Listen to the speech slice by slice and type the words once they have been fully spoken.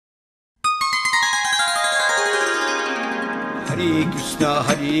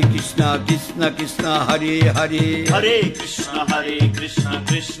Krishna Krishna Krishna Hare Hare, Hare Krishna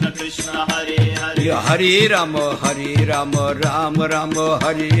Krishna Krishna Hare Hare, Hare Rama Rama Rama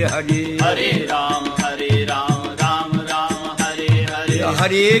Hare Hare, Hare Ram Ram Hare Hare,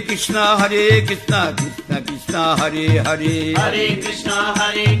 Hare Krishna Krishna Krishna Hare Hare, Hare Krishna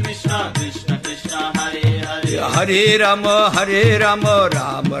Krishna Krishna Hare Hare, Hare Rama Rama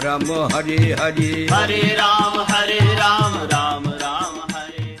Rama Hare Hare, Hare Ram Ram Hare Hare।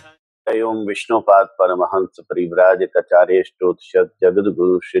 ओम विष्णुपाद परमहंस परिव्राज कचार्य स्तोत्रशत जगद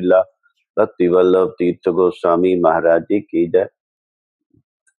गुरु श्रीला भक्ति वल्लभ तीर्थ गोस्वामी महाराज जी की जय।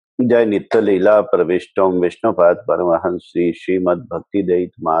 जय नित्य लीला प्रविष्टोम विष्णुपाद परमहंस श्री श्रीमद भक्ति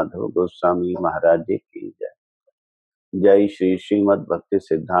दयित माधव गोस्वामी महाराज जी की जय। जय श्री श्रीमद भक्ति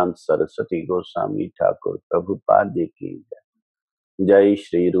सिद्धांत सरस्वती गोस्वामी ठाकुर प्रभुपाद जी की जय। जय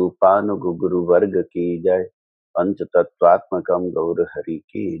श्री रूपानुगु गुरु वर्ग की जय। पंच तत्वात्मकम गौर हरि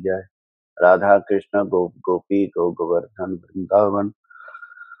की जय। राधा कृष्ण गोपी गोवर्धन वृंदावन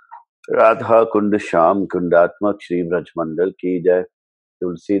राधा कुंड श्याम कुंडात्मक श्री ब्रजमंडल की जय।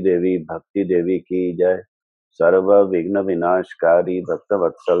 तुलसी देवी भक्ति देवी की जय। सर्व विघ्न विनाशकारी भक्त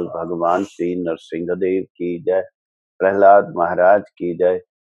वत्सल भगवान श्री नरसिंह देव की जय। प्रहलाद महाराज की जय।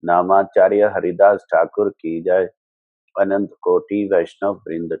 नामाचार्य हरिदास ठाकुर की जय। अनंत कोटि वैष्णव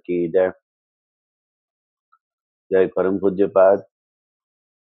वृंद की जय। जय परम पूज्यपाद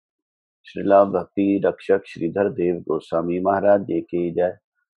श्रीला भक्ति रक्षक श्रीधर देव गोस्वामी महाराज जी की जय।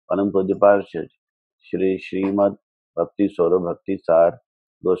 परम पूज्यपाद श्री श्रीमद भक्ति सौरभ भक्ति सार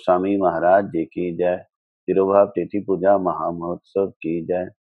गोस्वामी महाराज जी की जय। तिरुभाव तिथि पूजा महामहोत्सव की जय।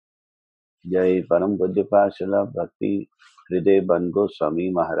 जय परम पूज्यपाद श्रीला भक्ति हृदय बन गोस्वामी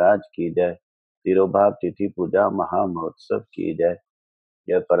महाराज की जय। तिरुभाव तिथि पूजा महामहोत्सव की जय।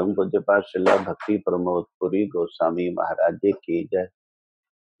 जय परम पूज्यपाद श्रीला भक्ति प्रमोदपुरी गोस्वामी महाराज जी की जय।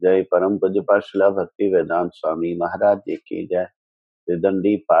 जय परम पूज्यपाद श्रीला भक्ति वेदांत स्वामी महाराज जी की जय।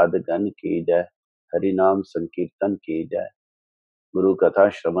 त्रिदंडी पादगण की जय। हरि नाम संकीर्तन की जय। गुरु कथा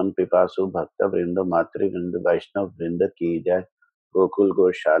श्रवण पिपासु भक्त वृंद मातृ वृंद वैष्णव वृंद की जय। गोकुल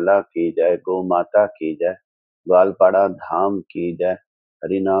गौशाला की जय। गौ माता की जय। ग्वालपाड़ा धाम की जय।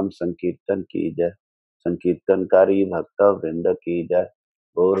 हरि नाम संकीर्तन की जय। संकीर्तनकारी भक्त वृंद की जय।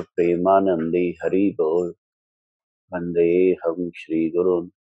 गौर प्रेमानंदी हरि बोल। वंदे हम श्री गुरुन्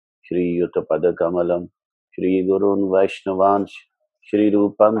श्रीयुत पद कमलम श्री गुरुन् वैष्णवांश श्री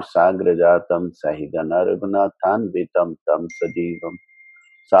रूपम साग्र जातम सही गण रघुनाथान्वितम तम सजीवम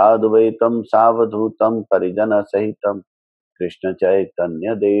साद्वैतम सावधूतम परिजन सहितम कृष्ण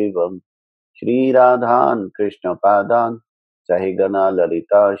चैतन्य देवम श्री राधान कृष्ण पादान सही गणा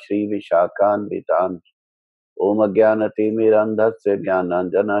ललिता श्री विशाखान्वितान ओम ज्ञानतिमिरन्धस्य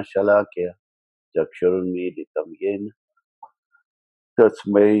ज्ञानाञ्जन शलाकया चक्षुरुन्मीलितं येन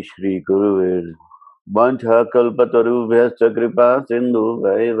तस्मै श्री गुरुवे वंशकल्पतरुभ्यश्च कृपा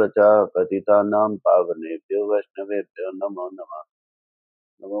सिन्धुभ्यैव च पतितानां पावनेभ्यो वैष्णवेभ्यो नमो नमः।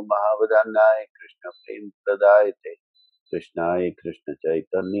 नमो महावदनाय कृष्ण प्रेम प्रदायते कृष्णाय कृष्ण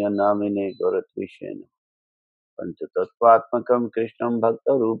चैतन्य नामिने गौरत्विषे पंचतत्वात्मकं कृष्णं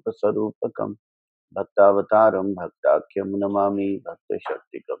भक्तरूप स्वरूपकं भक्तावतारं भक्ताख्यं नमामि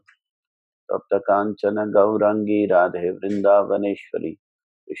भक्तशक्तिकम्। तप्त कांचन गौरांगी राधे वृंदावनेश्वरी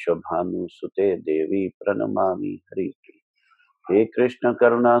विश्वभानुसुते देवी प्रणमामि हरिप्रिय। हे कृष्ण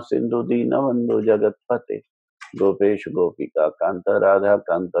करुणा सिंधु दीनबंधु जगत्पते गोपेश गोपिका कांत राधा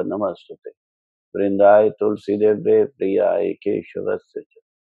कांत नमस्तुते। वृंदाय तुलसी देव्ये प्रियाय केशवस्य च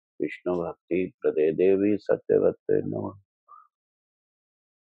विष्णु भक्ति प्रदे देवी सत्यवते नमः।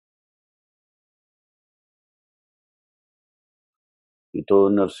 इतो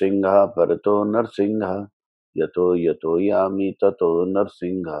नरसिंह परतो नरसिंह यतो यतो यामि ततो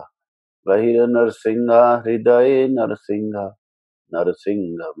नरसिंह बहिर्नरसिंह हृदये नरसिंह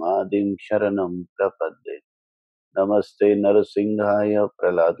नरसिंहमादिं शरणं प्रपद्ये। नमस्ते नरसिंहाय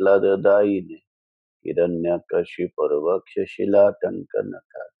प्रह्लाददायिने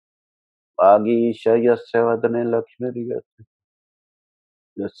हिरण्यकशिपुर्वक्षशिलाटङ्कनकाय वागीशयस्य वदने लक्ष्मीर्यस्य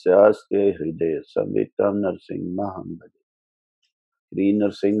यस्यास्ते हृदये संवित्तं नरसिंहमहं भजे। श्री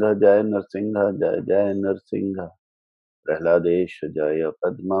नरसिंह जय जय नरसिंह प्रह्लादेश जय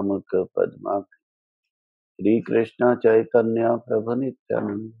पद्मामुख पद्मा। श्री कृष्ण चैतन्य प्रभु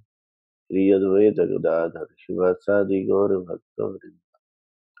नित्यानंद श्री अद्वैत गदाधर शिवासादि गौर भक्तवृंद।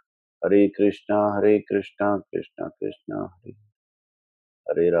 हरे कृष्णा कृष्णा कृष्णा हरे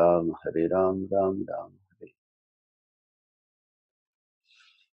हरे राम राम राम हरे।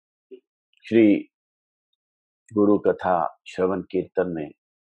 श्री गुरु कथा श्रवण कीर्तन में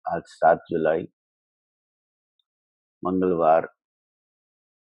आज 7 जुलाई मंगलवार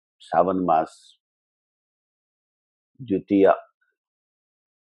सावन मास द्वितीय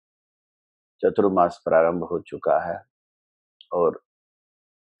चतुर्मास प्रारंभ हो चुका है और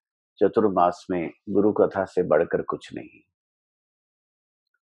चतुर्मास में गुरु कथा से बढ़कर कुछ नहीं।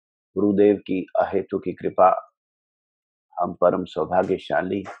 गुरुदेव की अहेतु की कृपा, हम परम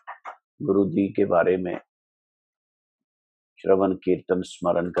सौभाग्यशाली गुरु जी के बारे में श्रवण कीर्तन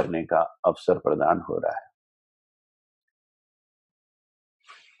स्मरण करने का अवसर प्रदान हो रहा है।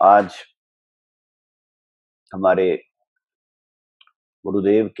 आज हमारे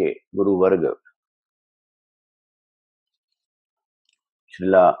गुरुदेव के गुरुवर्ग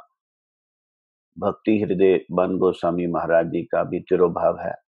श्रीला भक्ति हृदय बन गोस्वामी महाराज जी का भी तिरोभाव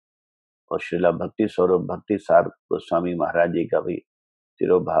है और श्रीला भक्ति स्वरूप भक्ति सार गोस्वामी महाराज जी का भी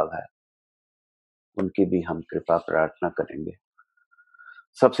तिरोभाव है। उनकी भी हम कृपा प्रार्थना करेंगे।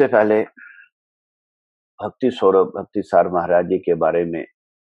 सबसे पहले भक्ति स्वरूप भक्ति सार महाराज जी के बारे में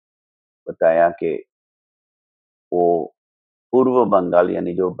बताया कि वो पूर्व बंगाल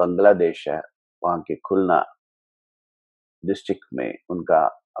यानी जो बांग्लादेश है वहां के खुलना डिस्ट्रिक्ट में उनका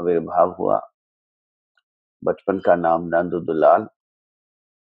आविर्भाव हुआ। बचपन का नाम नंदुदुलाल।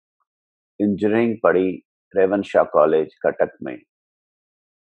 इंजीनियरिंग पढ़ी रेवन शाह कॉलेज कटक में।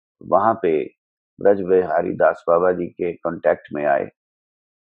 वहां पे ब्रजविहारी दास बाबा जी के कांटेक्ट में आए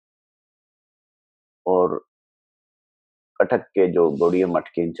और कटक के जो गौड़ीय मठ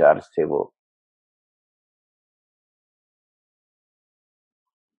के इंचार्ज थे वो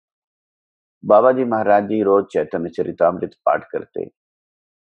बाबा जी महाराज जी रोज चैतन्य चरितामृत पाठ करते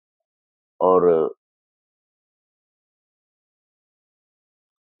और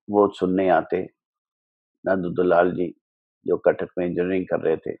वो सुनने आते। नंदुदुलाल जी जो कटक में इंजीनियरिंग कर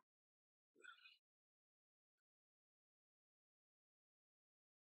रहे थे,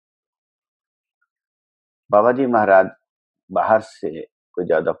 बाबा जी महाराज बाहर से कोई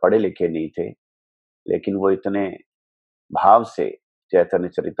ज्यादा पढ़े लिखे नहीं थे, लेकिन वो इतने भाव से चैतन्य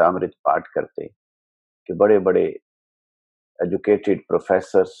चरितामृत पाठ करते कि बड़े बड़े एजुकेटेड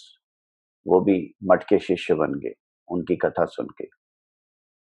प्रोफेसर्स वो भी मठ के शिष्य बन गए उनकी कथा सुन के।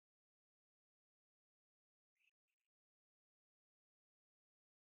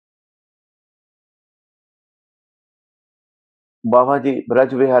 बाबा जी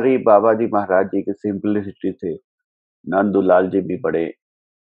ब्रजविहारी बाबा जी महाराज जी की सिंपलिसिटी थे नंदुलाल जी भी बड़े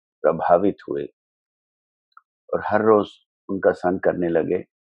प्रभावित हुए और हर रोज उनका संग करने लगे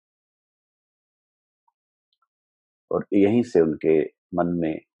और यहीं से उनके मन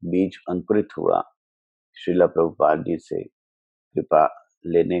में बीज अंकुरित हुआ श्रीला प्रभुपाद जी से कृपा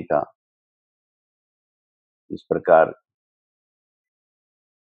लेने का। इस प्रकार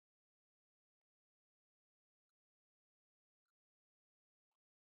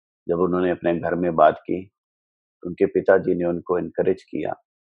जब उन्होंने अपने घर में बात की, उनके पिताजी ने उनको इनकरेज किया,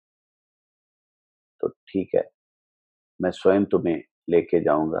 तो ठीक है मैं स्वयं तुम्हें लेके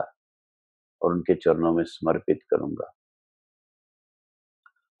जाऊंगा और उनके चरणों में समर्पित करूंगा।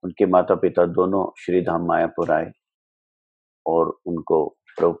 उनके माता पिता दोनों श्रीधाम मायापुर आए और उनको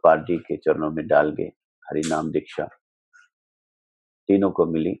प्रभुपाद जी के चरणों में डाल गए। हरि नाम दीक्षा तीनों को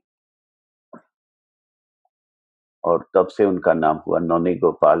मिली और तब से उनका नाम हुआ नौनी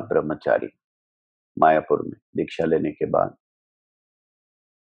गोपाल ब्रह्मचारी मायापुर में दीक्षा लेने के बाद।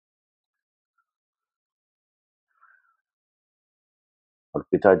 और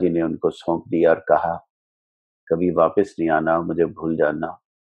पिताजी ने उनको सौंप दिया और कहा कभी वापस नहीं आना, मुझे भूल जाना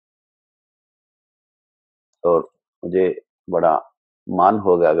और मुझे बड़ा मान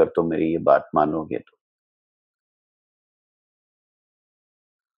होगा अगर तुम मेरी ये बात मानोगे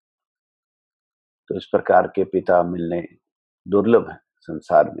तो इस प्रकार के पिता मिलने दुर्लभ है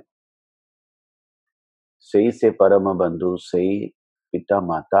संसार में। सही से परम बंधु सही पिता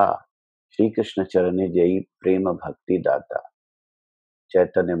माता, श्री कृष्ण चरणे जयी प्रेम भक्ति दाता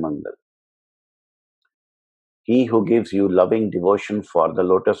चैतन्य मंगल। He who gives you loving devotion for the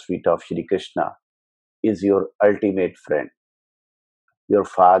lotus feet of Shri Krishna is your ultimate friend, your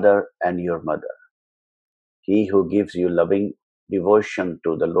father and your mother. He who gives you loving devotion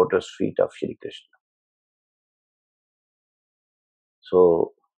to the lotus feet of Shri Krishna.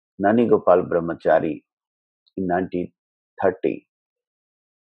 So, Nani Gopal Brahmachari in 1930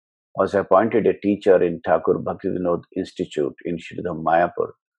 was appointed a teacher in Thakur Bhaktivinoda Institute in Shridham Mayapur,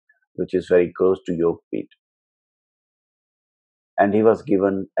 which is very close to Yogpit. And he was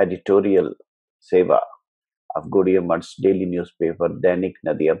given editorial seva of Gaudiya Math's daily newspaper Dainik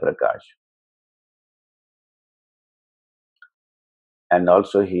Nadiya Prakash. And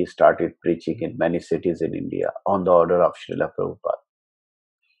also he started preaching in many cities in India on the order of Srila Prabhupada.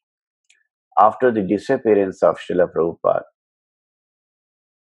 After the disappearance of Srila Prabhupada,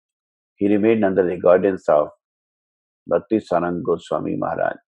 he remained under the guidance of Bhakti Sananda Goswami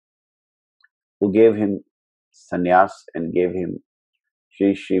Maharaj, who gave him sannyas and gave him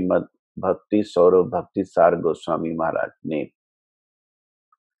Sri Srimad Bhakti Saurav Bhakti Sar Goswami Maharaj name.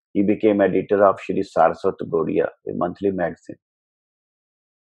 He became editor of Shri Saraswat Gaudiya, a monthly magazine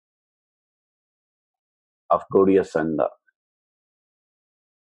of Gaudiya Sangha.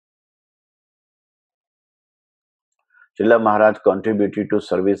 Srila Maharaj contributed to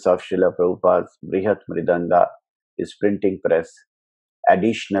service of Srila Prabhupada's Brihat Mridanga, his printing press.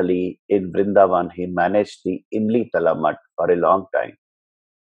 Additionally, in Vrindavan, he managed the Imli Talamat for a long time.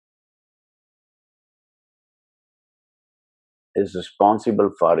 He is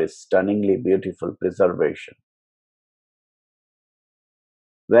responsible for its stunningly beautiful preservation.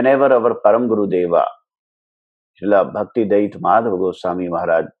 Whenever our Param Gurudeva, Srila Bhakti Dait Madhava Goswami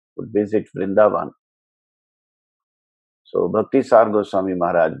Maharaj, would visit Vrindavan, so Bhakti Sar Goswami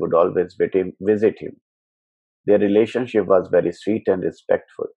Maharaj would always visit him. Their relationship was very sweet and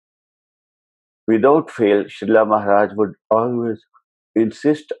respectful. Without fail, Srila Maharaj would always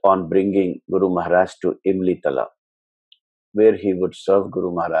insist on bringing Guru Maharaj to Imlitala, where he would serve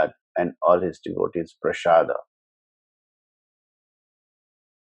Guru Maharaj and all his devotees prasada.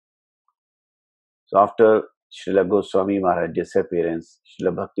 So after Srila Goswami Maharaj's disappearance,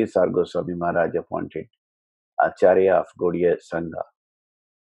 Srila Bhakti Sar Goswami Maharaj appointed Acharya of Gaudiya Sangha.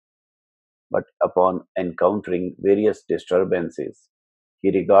 But upon encountering various disturbances, he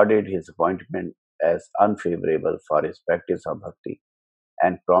regarded his appointment as unfavorable for his practice of bhakti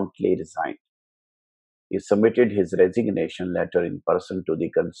and promptly resigned. He submitted his resignation letter in person to the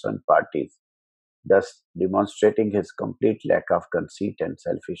concerned parties, thus demonstrating his complete lack of conceit and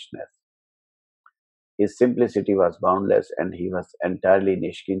selfishness. His simplicity was boundless and he was entirely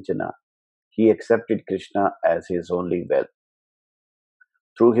nishkinchana. He accepted Krishna as his only wealth.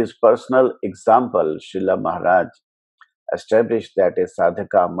 Through his personal example, Srila Maharaj established that a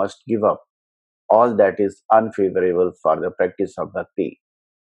sadhaka must give up all that is unfavorable for the practice of bhakti.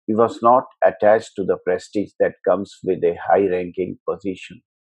 He was not attached to the prestige that comes with a high-ranking position.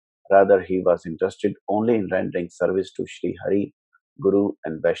 Rather, he was interested only in rendering service to Sri Hari, Guru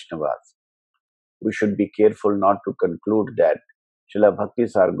and Vaishnavas. We should be careful not to conclude that Srila Bhakti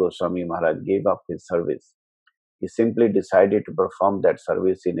Sar Goswami Maharaj gave up his service. He simply decided to perform that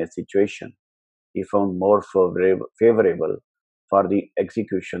service in a situation he found more favorable for the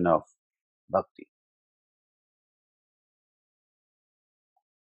execution of bhakti.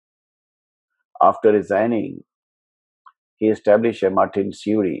 After resigning, he established a Math in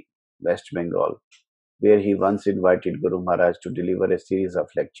Siuri, West Bengal, where he once invited Guru Maharaj to deliver a series of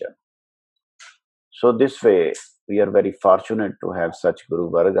lectures. So this way, we are very fortunate to have such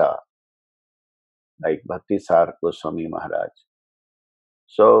Guru Varga like Bhakti Sar Goswami Maharaj.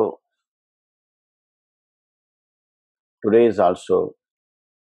 So today is also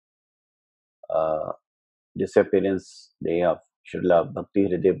disappearance day of Srila Bhakti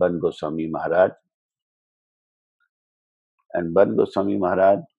Hriday Ban Goswami Maharaj. And Ban Goswami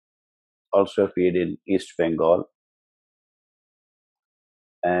Maharaj also appeared in East Bengal.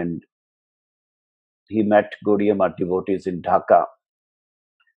 And he met Gaudiya Math devotees in Dhaka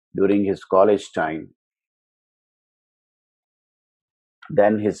during his college time.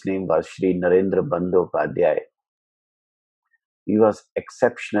 Then his name was Sri Narendra Bandhopadhyay. He was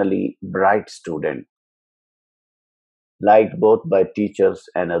exceptionally bright student, liked both by teachers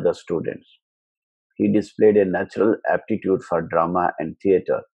and other students. He displayed a natural aptitude for drama and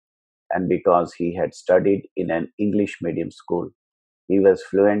theatre, and because he had studied in an English medium school, he was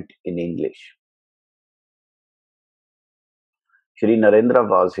fluent in English. Sri Narendra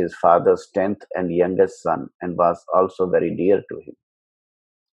was his father's 10th and youngest son and was also very dear to him.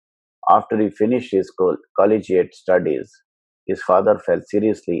 After he finished his collegiate studies, his father fell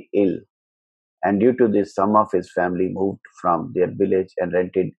seriously ill, and due to this, some of his family moved from their village and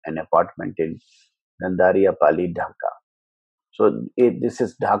rented an apartment in Gandaria Pali, Dhaka. So this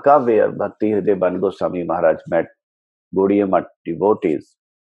is Dhaka where Bhakti Hriday Ban Goswami Maharaj met Gaudiya Math devotees,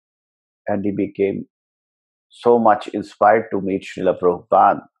 and he became so much inspired to meet Srila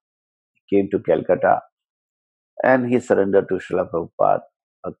Prabhupada. He came to Calcutta and he surrendered to Srila Prabhupada,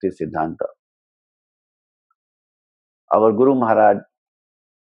 Bhakti Siddhanta. Our Guru Maharaj,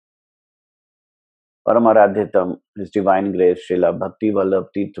 Paramaradhitam, His Divine Grace, Srila Bhakti Vallabh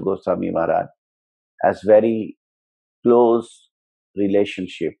Tirtha Goswami Maharaj, has very close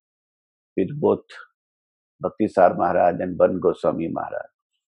relationship with both Bhakti Sar Maharaj and Ban Goswami Maharaj.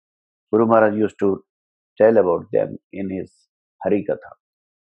 Guru Maharaj used to tell about them in his Hari Katha.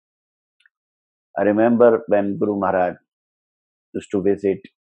 I remember when Guru Maharaj used to visit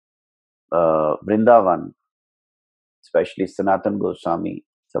Vrindavan, especially Sanatan Goswami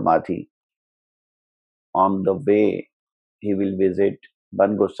Samadhi. On the way, he will visit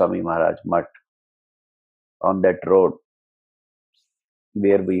Ban Goswami Maharaj Mutt on that road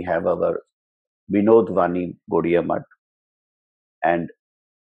where we have our Vinod Vani Gaudiya Mutt, and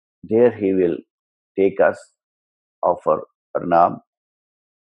there he will take us, offer pranam.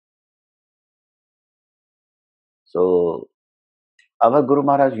 So our Guru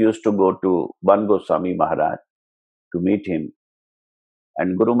Maharaj used to go to Ban Goswami Maharaj to meet him,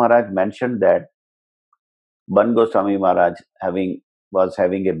 and Guru Maharaj mentioned that Ban Goswami Maharaj was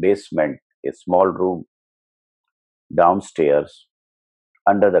having a basement, a small room downstairs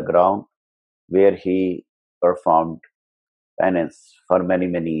under the ground where he performed penance for many,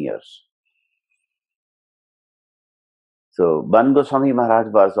 many years. So Ban Goswami Maharaj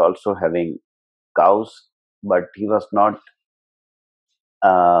was also having cows, but he was not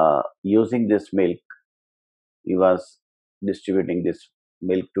using this milk. He was distributing this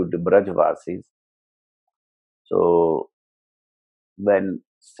milk to the Brajvasis. So when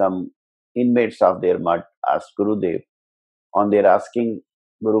some inmates of their mutt asked Gurudev, on their asking,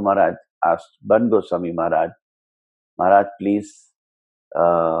 Guru Maharaj asked Ban Goswami Maharaj, Maharaj, please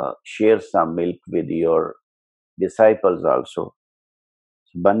share some milk with your disciples also.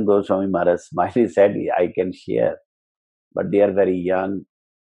 So Ban Goswami Maharaj smilingly said, I can share, but they are very young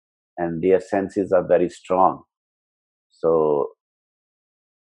and their senses are very strong. So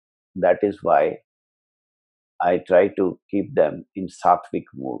that is why I try to keep them in sattvic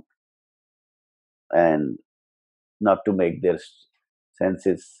mood and not to make their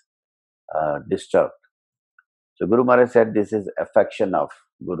senses disturbed. So Guru Maharaj said this is affection of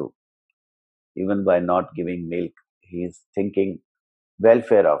Guru. Even by not giving milk, he is thinking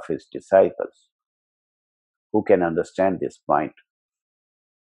welfare of his disciples. Who can understand this point?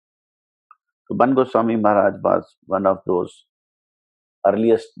 So Ban Goswami Maharaj was one of those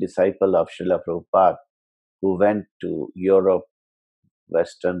earliest disciple of Srila Prabhupada who went to Europe,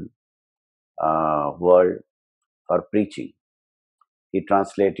 Western world for preaching. He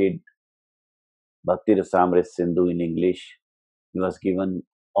translated Bhakti Rasamrita Sindhu in English. He was given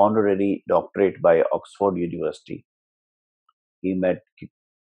honorary doctorate by Oxford University. He met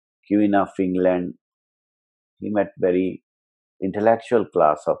Queen of England. He met very intellectual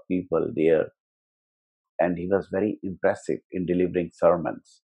class of people there, and he was very impressive in delivering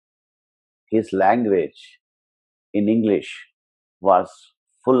sermons. His language in English was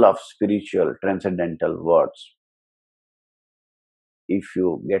full of spiritual, transcendental words. If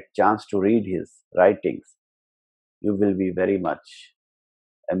you get chance to read his writings, you will be very much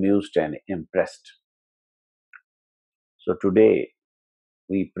amused and impressed. So today,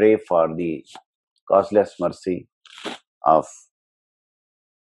 we pray for the causeless mercy of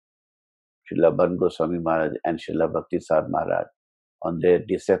Srila Ban Goswami Maharaj and Srila Bhakti Sar Maharaj on their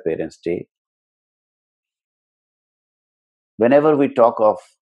disappearance day. Whenever we talk of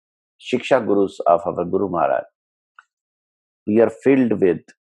Shiksha Gurus of our Guru Maharaj, we are filled with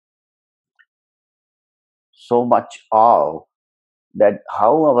so much awe that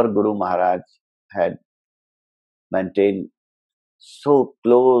how our Guru Maharaj had maintained so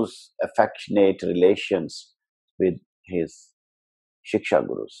close, affectionate relations with his Shiksha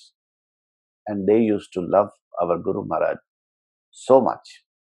Gurus. And they used to love our Guru Maharaj so much.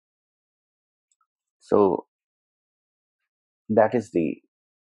 So that is the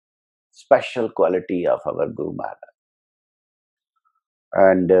special quality of our Guru Maharaj.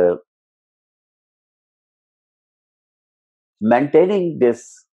 And maintaining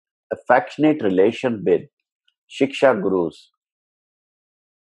this affectionate relation with Shiksha Gurus,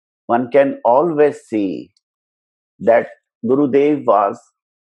 one can always see that Gurudev was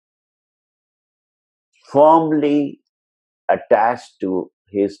firmly attached to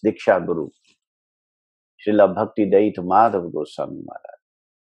his Diksha Guru, Srila Bhakti Dait Madhav Goswami Maharaj.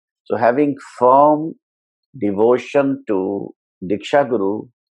 So having firm devotion to Diksha Guru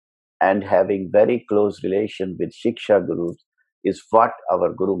and having very close relation with Shiksha Gurus is what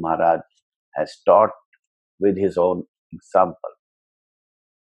our Guru Maharaj has taught with his own example,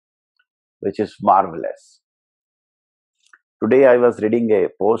 which is marvelous. Today I was reading a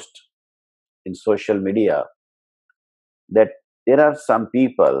post in social media that there are some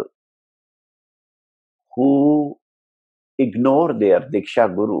people who ignore their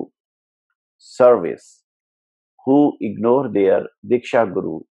Diksha Guru service, who ignore their Diksha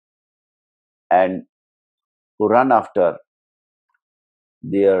Guru and who run after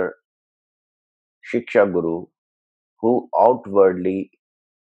their Shiksha Guru, who outwardly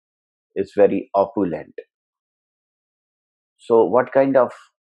is very opulent. So what kind of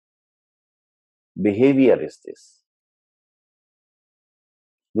behavior is this?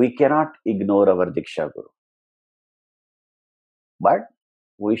 We cannot ignore our Diksha Guru, but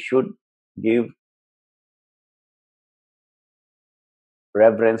we should give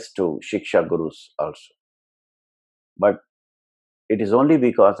reverence to Shiksha Gurus also. But it is only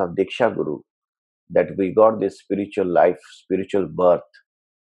because of Diksha Guru that we got this spiritual life, spiritual birth.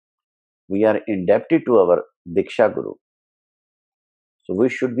 We are indebted to our Diksha Guru. So we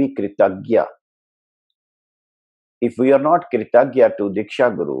should be Kritagya. If we are not Kritagya to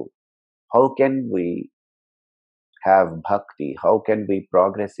Diksha Guru, how can we have bhakti? How can we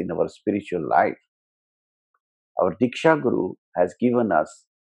progress in our spiritual life? Our Diksha Guru has given us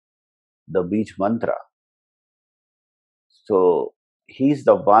the Bij Mantra. So he is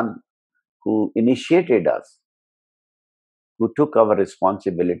the one who initiated us, who took our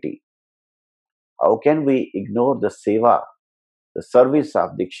responsibility. How can we ignore the seva, the service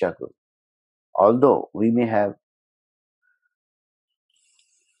of Diksha Guru? Although we may have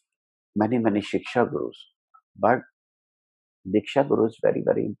many Shiksha Gurus, but Diksha Guru is very,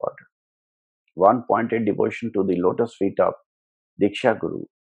 very important. One pointed devotion to the lotus feet of Diksha Guru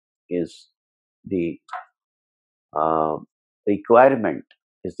is the requirement,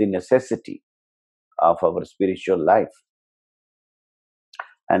 is the necessity of our spiritual life.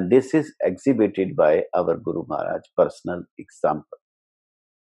 And this is exhibited by our Guru Maharaj personal example.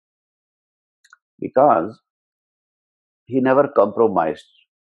 Because he never compromised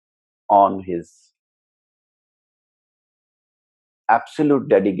on his absolute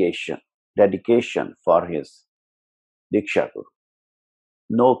dedication for his Diksha Guru.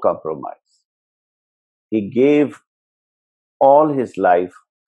 No compromise. He gave all his life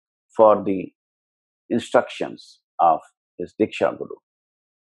for the instructions of his Diksha Guru.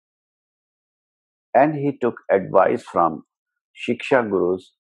 And he took advice from Shiksha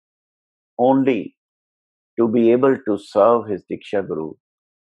Gurus only to be able to serve his Diksha Guru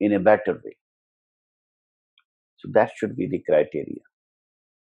in a better way. So that should be the criteria.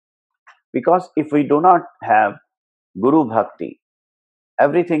 Because if we do not have Guru Bhakti,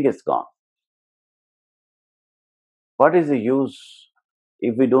 everything is gone. What is the use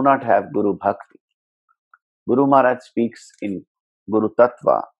if we do not have Guru Bhakti? Guru Maharaj speaks in Guru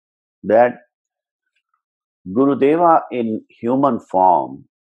Tattva that Gurudeva in human form,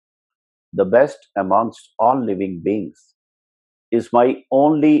 the best amongst all living beings, is my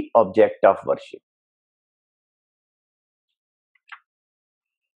only object of worship.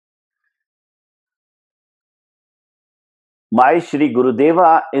 My Shri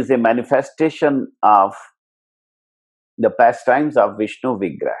Gurudeva is a manifestation of the pastimes of Vishnu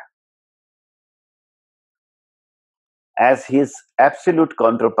Vigraha as his absolute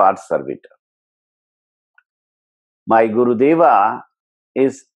counterpart servitor. My Gurudeva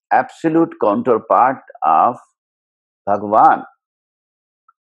is absolute counterpart of Bhagavan.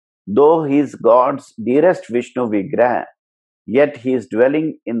 Though he is God's dearest Vishnu Vigraha, yet he is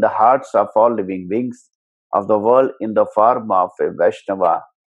dwelling in the hearts of all living beings of the world in the form of a Vaishnava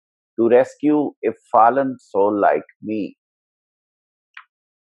to rescue a fallen soul like me.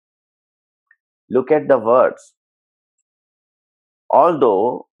 Look at the words.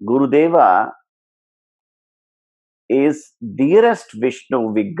 Although Gurudeva is dearest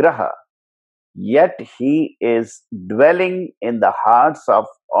Vishnu Vigraha, yet he is dwelling in the hearts of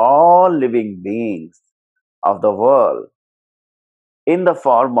all living beings of the world in the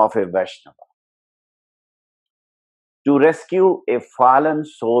form of a Vaishnava to rescue a fallen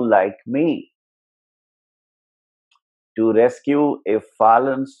soul like me. To rescue a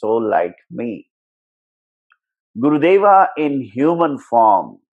fallen soul like me. Gurudeva in human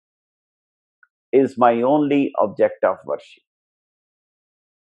form is my only object of worship.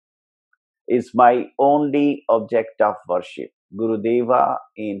 Is my only object of worship. Gurudeva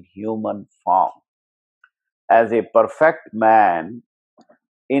in human form. As a perfect man,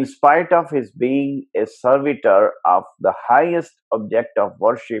 in spite of his being a servitor of the highest object of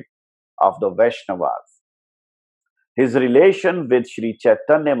worship of the Vaishnavas, his relation with Sri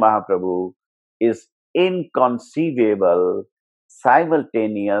Chaitanya Mahaprabhu is inconceivable,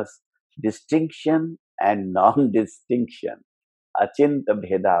 simultaneous, distinction and non-distinction. Achinta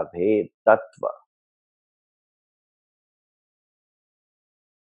bheda bhed tattva.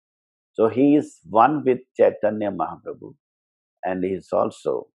 So he is one with Chaitanya Mahaprabhu and he is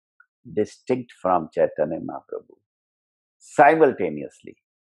also distinct from Chaitanya Mahaprabhu simultaneously.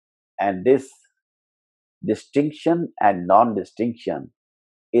 And this distinction and non-distinction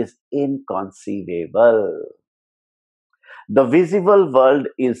is inconceivable. The visible world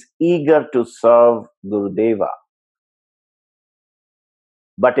is eager to serve Gurudeva.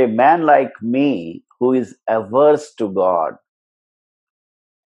 But a man like me, who is averse to God,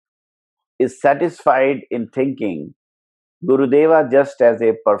 is satisfied in thinking Gurudeva just as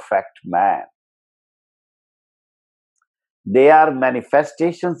a perfect man. They are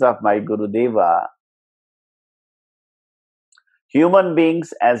manifestations of my Gurudeva. Human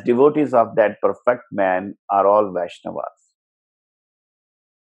beings, as devotees of that perfect man, are all Vaishnavas.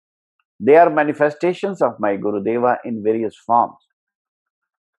 They are manifestations of my Gurudeva in various forms.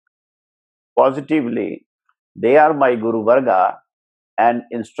 Positively, they are my Guru Varga and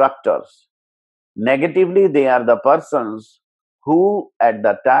instructors. Negatively, they are the persons who, at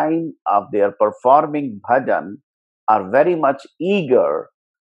the time of their performing bhajan, are very much eager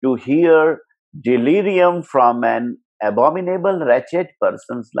to hear delirium from an abominable, wretched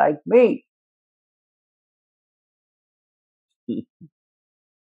persons like me,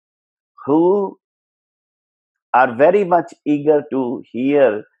 who are very much eager to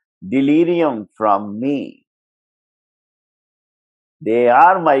hear delirium from me. They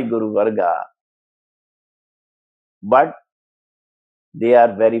are my Guru Varga, but they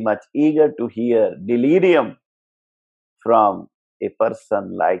are very much eager to hear delirium from a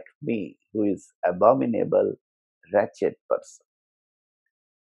person like me, who is abominable, wretched person.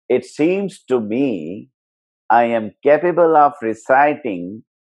 It seems to me I am capable of reciting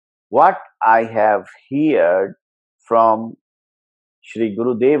what I have heard from Sri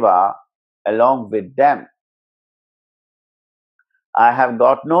Gurudeva along with them. I have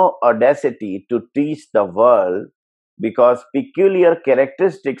got no audacity to teach the world because peculiar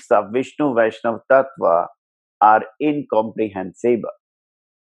characteristics of Vishnu Vaishnava Tattva are incomprehensible.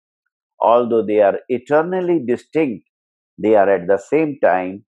 Although they are eternally distinct, they are at the same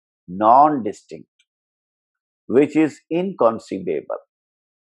time non-distinct, which is inconceivable.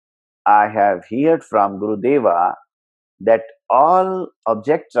 I have heard from Gurudeva that all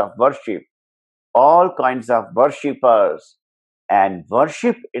objects of worship, all kinds of worshippers, and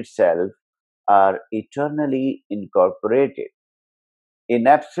worship itself are eternally incorporated in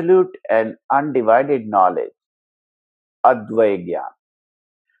absolute and undivided knowledge, Advai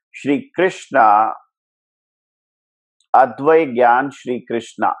Shri Krishna, Advai Gyan Shri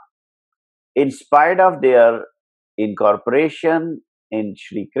Krishna. In spite of their incorporation in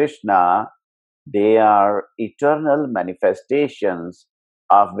Shri Krishna, they are eternal manifestations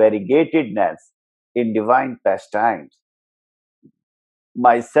of variegatedness in divine pastimes.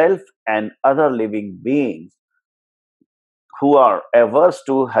 Myself and other living beings who are averse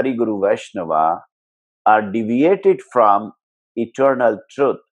to Hari Guru Vaishnava are deviated from eternal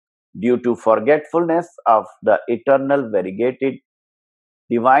truth due to forgetfulness of the eternal variegated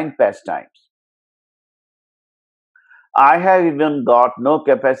divine pastimes. I have even got no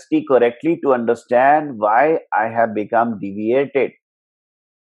capacity correctly to understand why I have become deviated.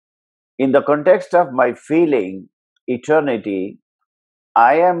 In the context of my feeling eternity,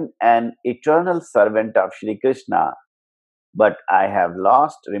 I am an eternal servant of Shri Krishna, but I have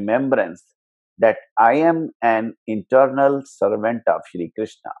lost remembrance that I am an eternal servant of Shri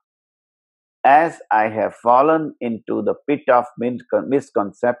Krishna, as I have fallen into the pit of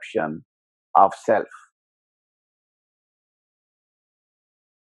misconception of self.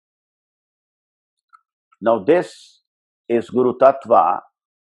 Now this is Guru Tattva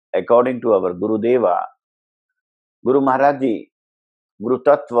according to our Gurudeva. Guru Maharaj जी गुरु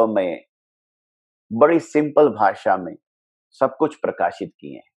तत्व में बड़ी simple भाषा में सब कुछ प्रकाशित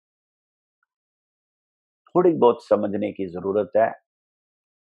किए हैं. थोड़ी बहुत समझने की जरूरत है.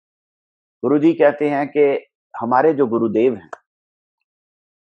 गुरु जी कहते हैं कि हमारे जो गुरुदेव हैं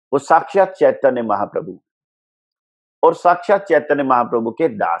वो साक्षात चैतन्य महाप्रभु और साक्षात चैतन्य महाप्रभु के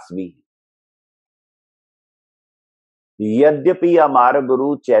दास भी हैं. यद्यपि हमार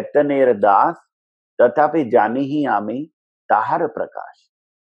गुरु चैतन्य दास तथापि जानी ही आमी ताहर प्रकाश.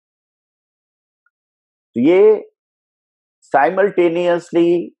 तो ये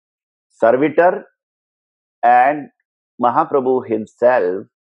simultaneously servitor and Mahaprabhu himself,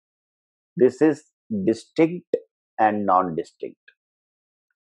 this is distinct and non-distinct.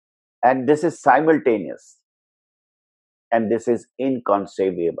 And this is simultaneous. And this is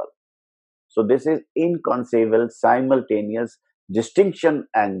inconceivable. So this is inconceivable, simultaneous distinction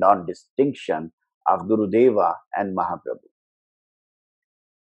and non-distinction of Gurudeva and Mahaprabhu.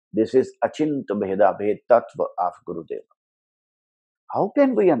 This is Achintya Bheda Bhed Tattva of Gurudeva. How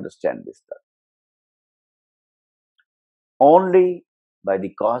can we understand this tattva? Only by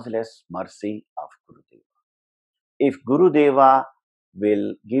the causeless mercy of Gurudeva. If Gurudeva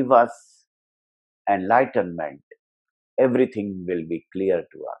will give us enlightenment, everything will be clear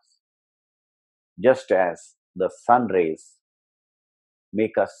to us. Just as the sun rays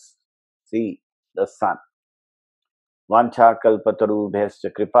make us see the sun. Vancha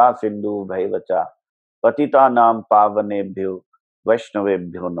kalpatarubhyascha kripa sindhu bhaivacha patitanam pavanebhyo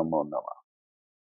vaishnavebhyo namo namah.